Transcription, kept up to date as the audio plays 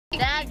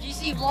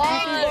GC vlog.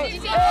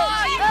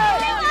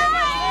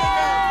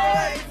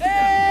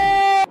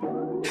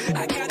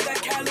 I got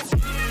that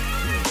California.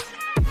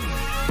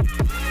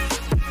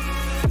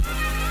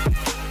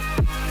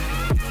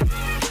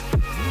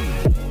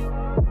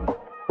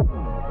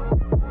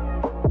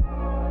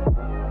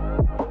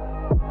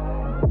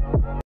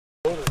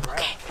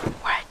 Okay,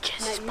 we're at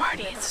Jess's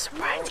party. It's a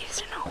surprise. He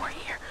doesn't know we're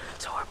here.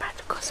 So we're about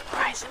to go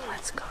surprise him.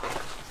 Let's go.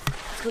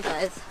 Let's go,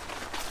 guys.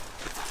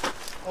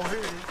 Oh, here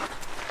it is.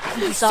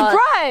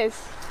 Surprise!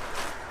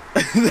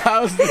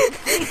 That was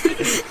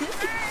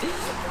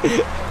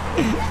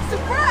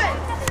Surprise!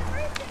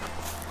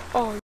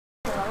 Oh.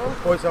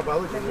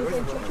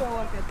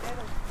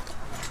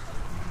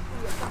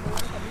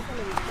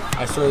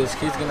 I swear this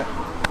kid's gonna.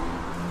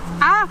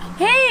 Ah,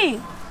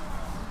 hey!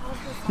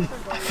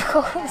 I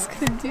forgot what I was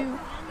gonna do.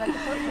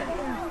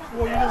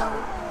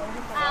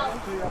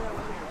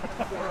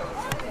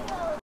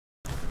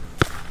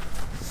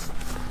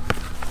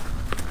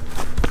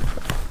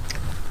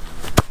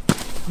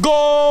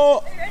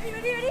 Go!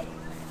 Ready?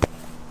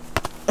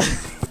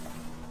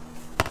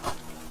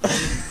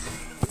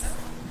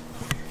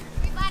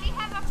 Everybody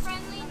have a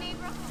friendly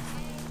neighborhood.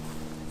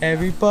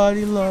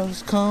 Everybody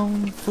loves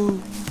kung fu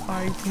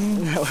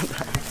fighting.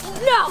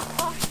 No!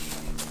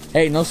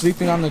 Hey, no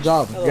sleeping on the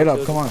job. Get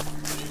up, come on.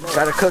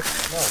 Gotta cook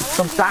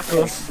some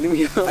tacos.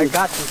 I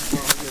got you.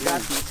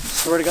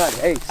 Swear to God.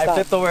 Hey, stop. I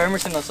flipped over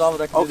Emerson and saw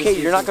what I Okay,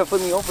 you're not gonna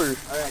flip me over.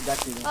 Alright, I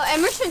got you. Oh,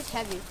 Emerson's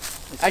heavy.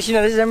 Actually,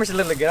 no, this is Emerson.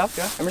 Look, get off,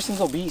 yeah?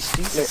 Emerson's obese,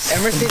 Jesus.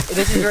 Emerson,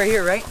 this is right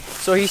here, right?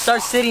 So he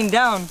starts sitting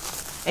down,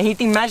 and he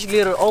thinks magically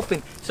it'll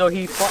open. So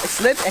he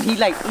slips, and he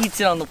like eats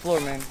it on the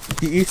floor, man.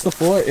 He eats the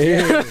floor?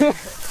 Ew.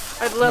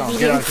 I love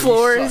eating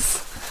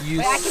floors.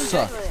 You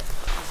suck.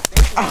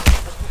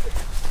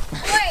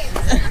 Wait,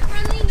 a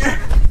friendly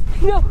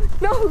neighborhood.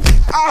 No!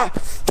 Ah!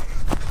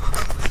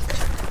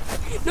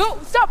 No,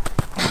 stop!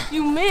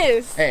 You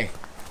missed. Hey,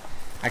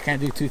 I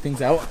can't do two things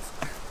at once.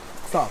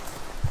 Stop.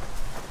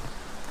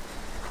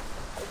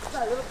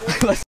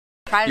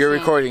 You're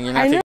recording, you're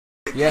not taking.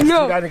 Yes, do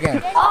that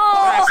again.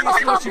 Oh!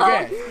 That's what you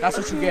get. That's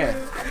what you get.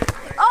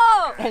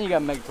 Oh! And you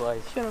got Meg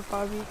twice. Shut up,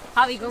 Bobby.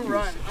 Javi, go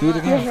run. Do it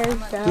again.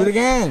 Do it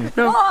again.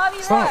 No. Oh,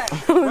 Javi, Stop.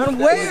 Run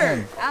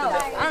where? Ow.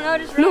 I don't know,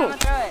 just run. No. I'm gonna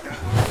throw it.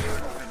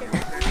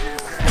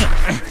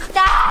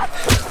 Stop!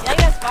 Did I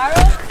get a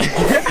spiral?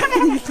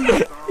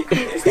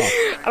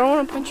 I don't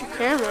want to punch your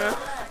camera.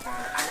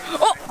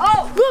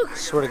 Oh! Look!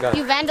 Swear to God.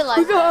 You vandalized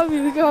Look at Bobby,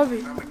 look at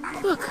Bobby.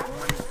 Look.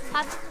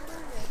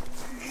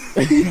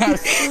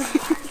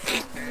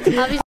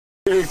 Javi's.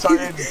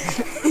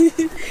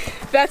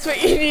 That's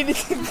what you needed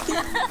to do.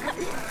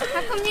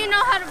 How come you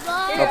know how to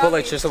vlog? I put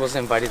like Trisha was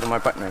invited to my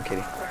partner, I'm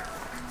kidding.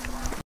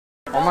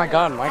 Oh my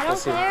God,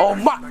 Michael's here. Oh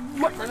my!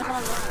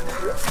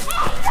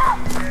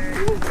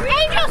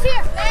 Angel's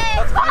here!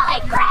 Holy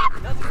crap!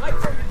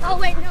 Oh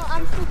wait, no,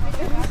 I'm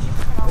stupid.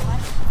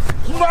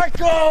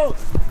 Michael!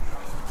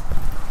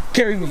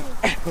 Carry me.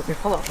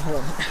 Hold on.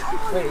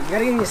 Wait, you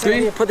gotta give me a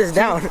second to put this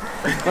down.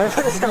 Let me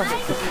put this down.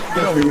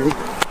 Get over here.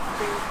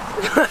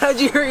 How'd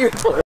you hurt your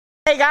foot?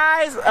 Hey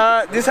guys,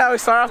 this is how we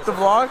start off the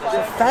vlog.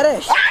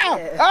 Fetish.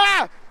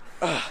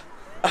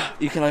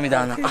 You can let me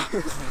down now.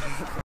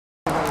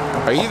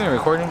 Are you even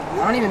recording?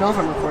 I don't even know if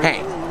I'm recording.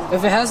 Hey.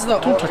 If it has the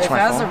phone.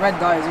 red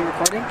dot, is he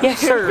recording? Yes,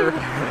 sir.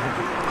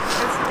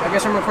 I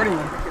guess I'm recording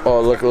then.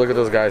 Oh, look at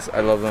those guys. I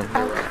love them.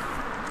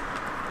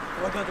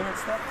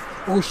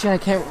 Oh shit, I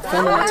can't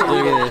film it.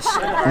 Look at this.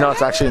 No,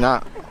 it's actually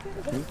not.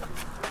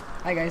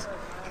 Hi guys.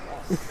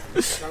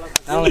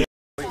 I don't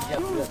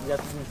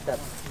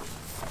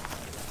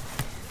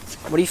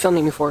What are you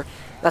filming me for?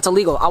 That's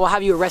illegal. I will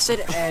have you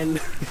arrested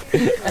and...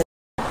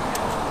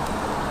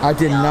 I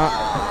did not.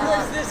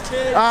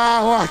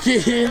 Ah,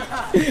 Joaquin.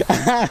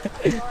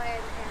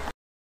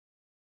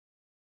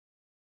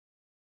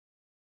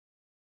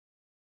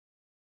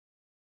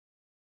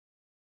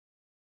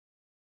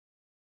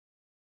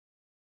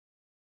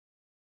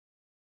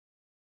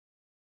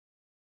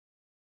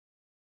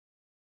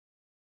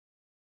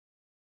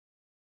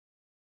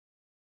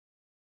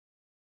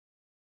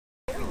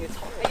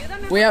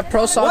 We have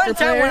pro soccer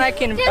player. When I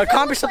can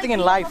accomplish something in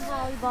life.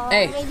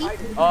 Hey,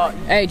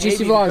 hey,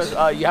 GC Vlogs.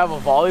 Because, you have a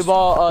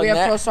volleyball we have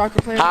net. pro soccer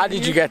player. How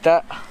did you get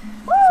that?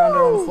 Found it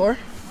on the floor.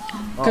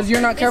 Because you're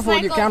not careful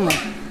with your camera.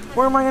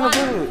 Where am I gonna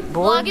put it?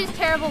 Vlog is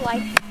terrible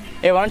life.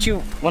 Hey, why don't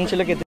you look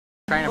at this?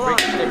 Trying to break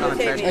the stick on a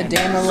trash can. A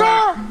day in the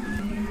life.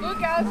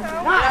 Look out,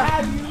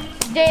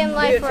 Day in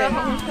life for a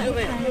home.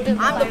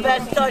 I'm the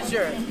best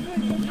toucher.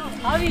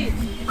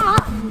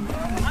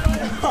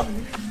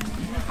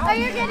 Oh,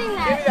 you're getting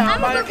that.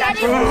 I'm gonna go get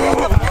it.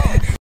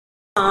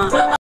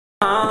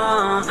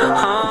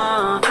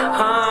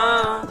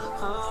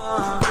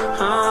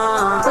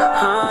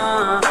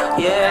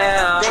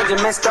 Yeah.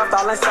 Benjamin stuffed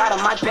all inside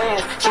of my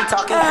pants. She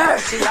talking,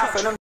 she out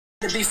for them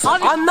to be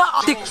funny. I'm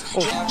not.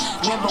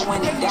 Remember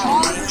when it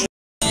died?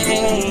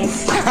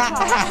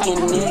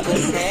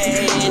 Niggas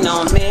hating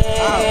on me.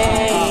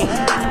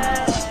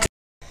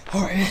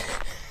 Alright,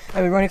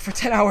 I've been running for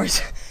 10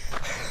 hours.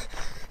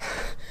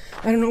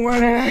 I don't know where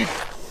I'm at.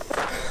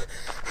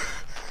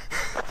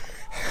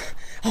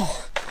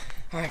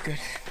 Alright, good.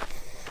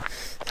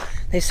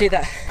 They say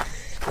that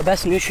the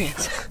best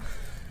nutrients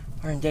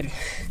are in dead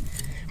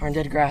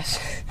grass.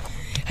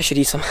 I should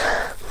eat some.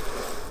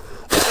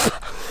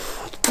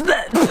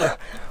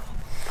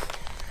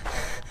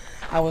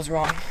 I was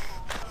wrong.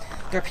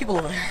 There are people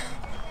over there.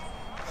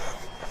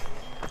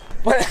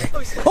 What?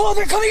 Oh,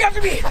 they're coming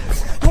after me!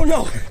 Oh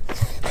no!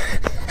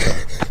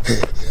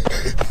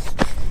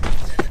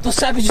 Those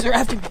savages are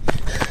after me.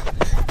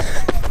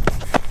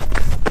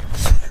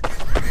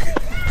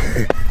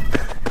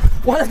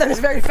 One of them is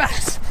very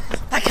fast.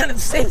 I can't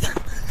save them.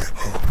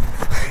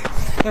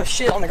 There's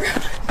shit on the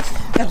ground.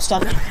 That'll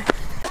stop them.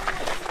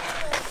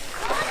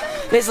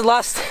 This is the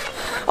last.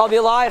 I'll be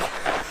alive.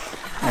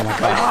 Oh my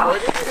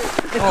god.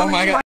 Oh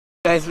my god.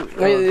 Guys,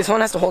 wait, this one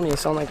has to hold me,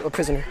 so I'm like a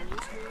prisoner.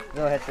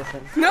 Go ahead,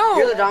 Tristan. No!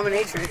 You're the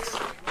dominatrix.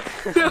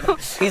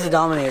 He's the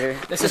dominator.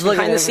 This is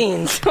behind the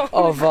scenes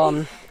of,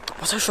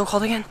 what's our show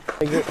called again?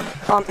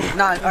 No,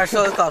 our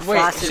show is called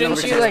Flash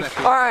Number 10.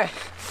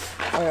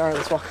 Alright,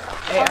 let's walk.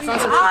 Hey, I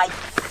found some.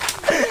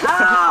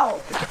 Ow!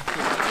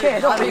 Okay,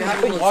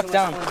 don't walk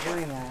down.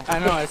 I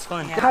know, it's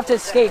fun. You have to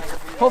escape.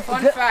 Fun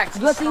fact.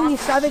 Luckily,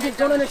 these savages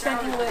don't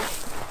understand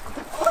English.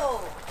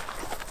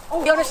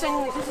 Oh, you understand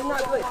English, this is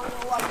not good.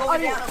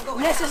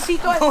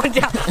 Necesito el... Go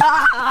down.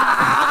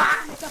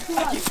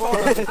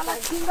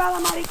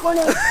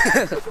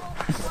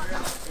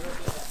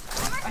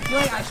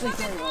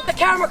 The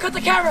camera, cut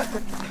the camera.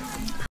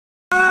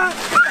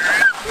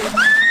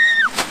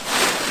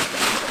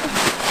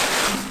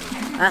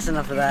 That's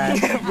enough of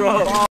that.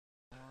 Bro.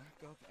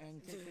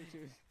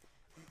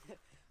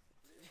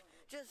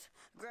 Just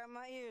grab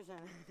my ears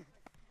and...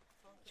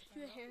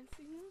 Do a hand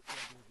signal?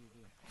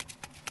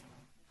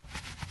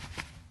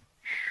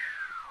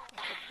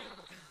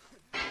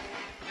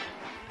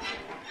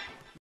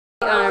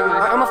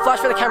 I'm gonna flash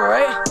for the camera,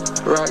 right?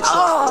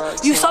 Oh,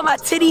 you saw my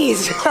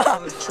titties!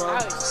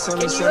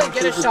 Can you like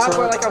get a shot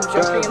where like I'm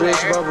jumping in the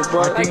air?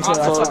 I think so,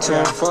 that's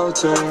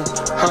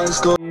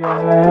all.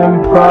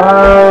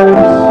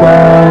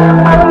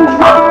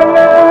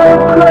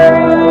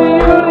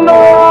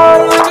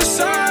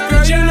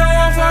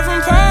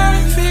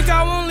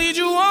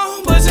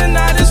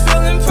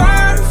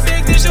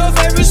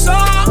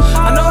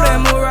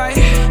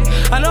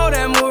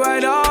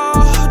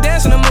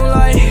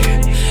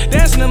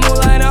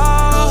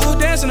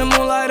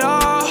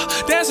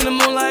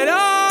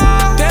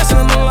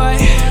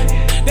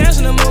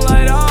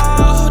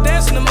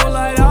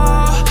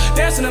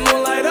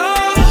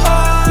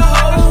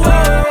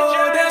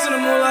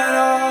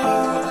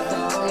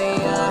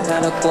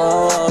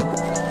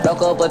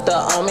 Broke up with the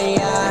army, I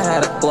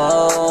had a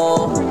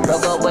glow.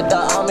 Broke up with the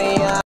army,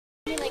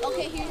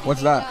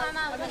 What's that?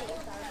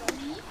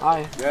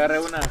 Hi.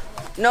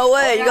 No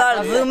way, you got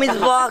a Lumi's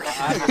box.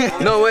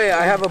 No way,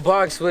 I have a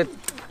box with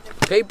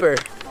paper.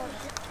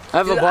 I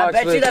have Dude, a box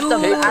I with bet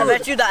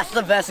paper. you that's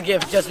the best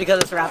gift just because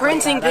it's wrapped.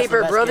 Printing like that.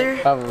 paper, brother.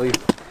 Probably.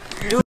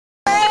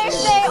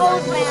 Birthday,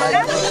 old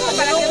man.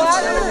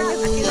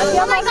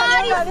 Oh my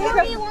god, he's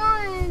 41.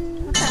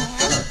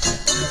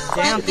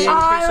 Damn, dude,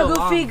 you're so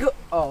long.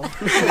 Oh.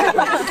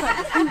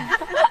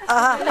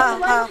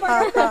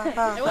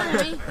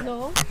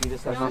 No.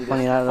 That's not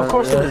funny. Of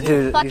course it is.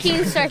 Dude,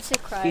 Joaquin starts to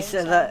cry. he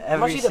said that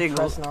every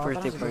single now?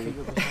 birthday party.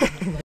 What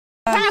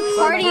kind of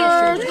party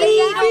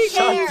is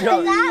this?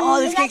 Oh,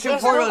 this cake's from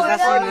Portos.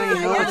 That's why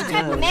you know it's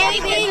good.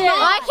 Maybe. Oh,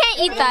 I can't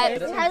eat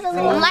that. I'm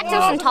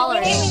lactose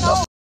intolerant.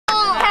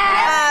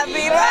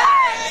 Happy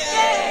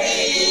birthday!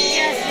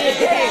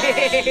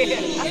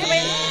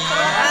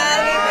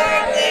 Happy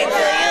birthday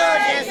to you,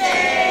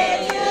 Justin!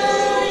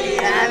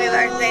 Happy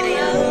birthday to you!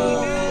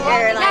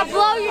 You're Now like,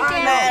 blow your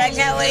man, I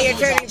can't wait, you're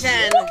turning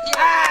 10.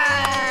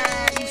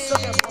 You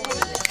suck at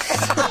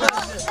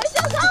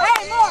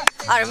Hey, more.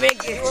 Our big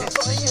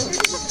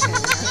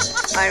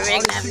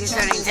nephew's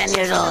turning 10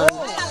 years old.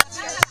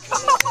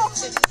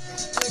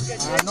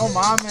 No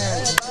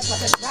mames.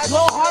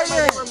 Blow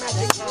harder.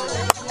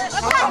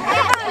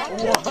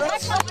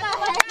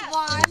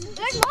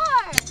 There's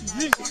more.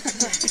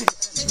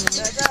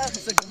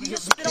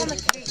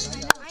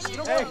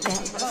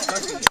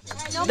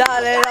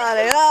 Dale, dale,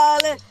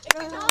 dale.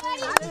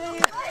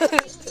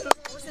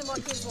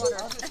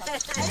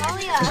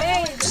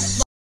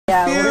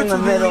 Yeah, we're in the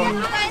middle.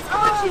 Guys, oh,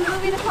 she's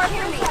moving the car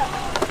for me.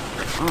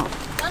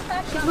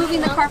 She's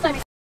moving the car for me.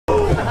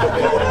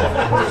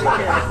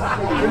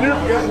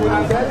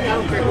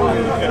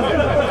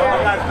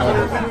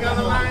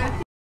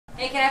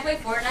 Hey, can I play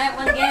Fortnite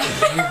one game?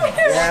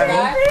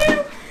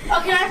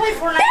 Oh, can I play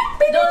Fortnite?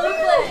 No, you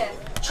play it.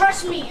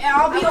 Trust me, and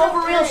I'll be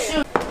over real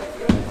soon.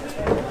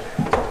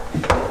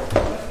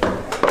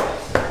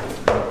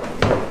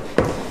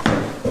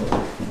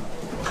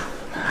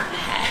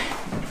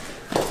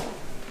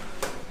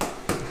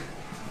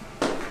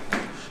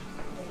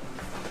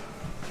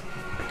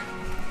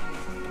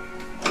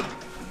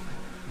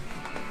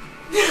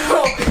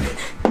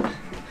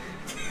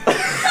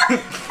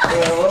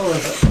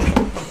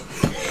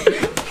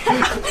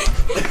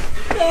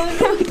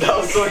 That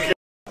was so good.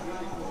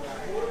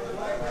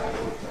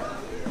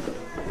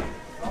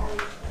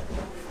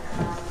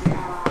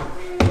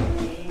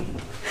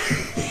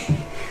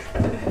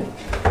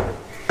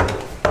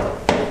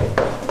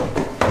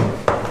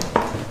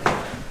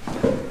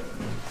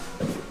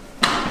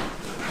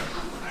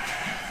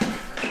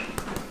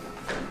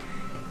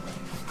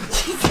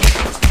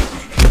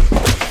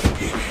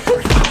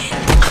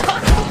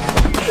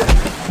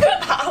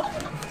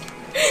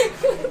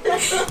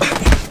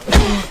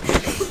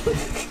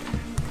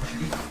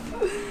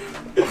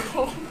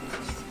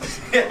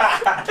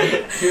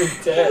 You're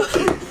dead.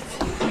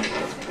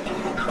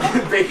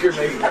 Baker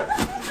maker.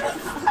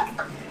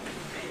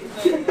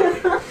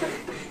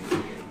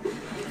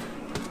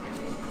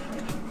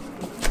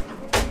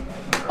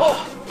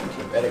 Oh!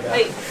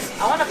 Wait,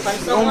 I want to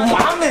punch No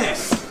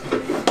mames!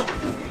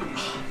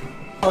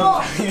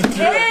 Oh,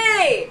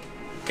 hey!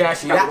 Can I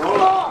see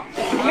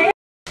that?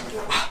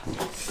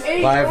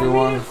 Hey, bye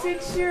everyone.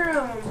 Fix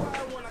your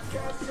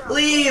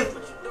Leave.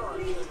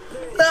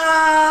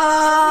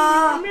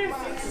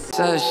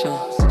 Session.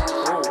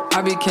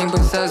 I became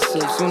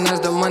possessive soon as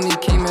the money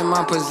came in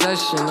my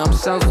possession. I'm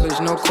selfish,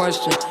 no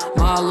question.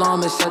 My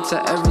alarm is set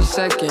to every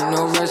second,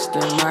 no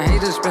resting. My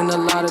haters spend a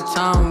lot of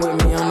time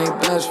with me, I'm their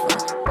best friend.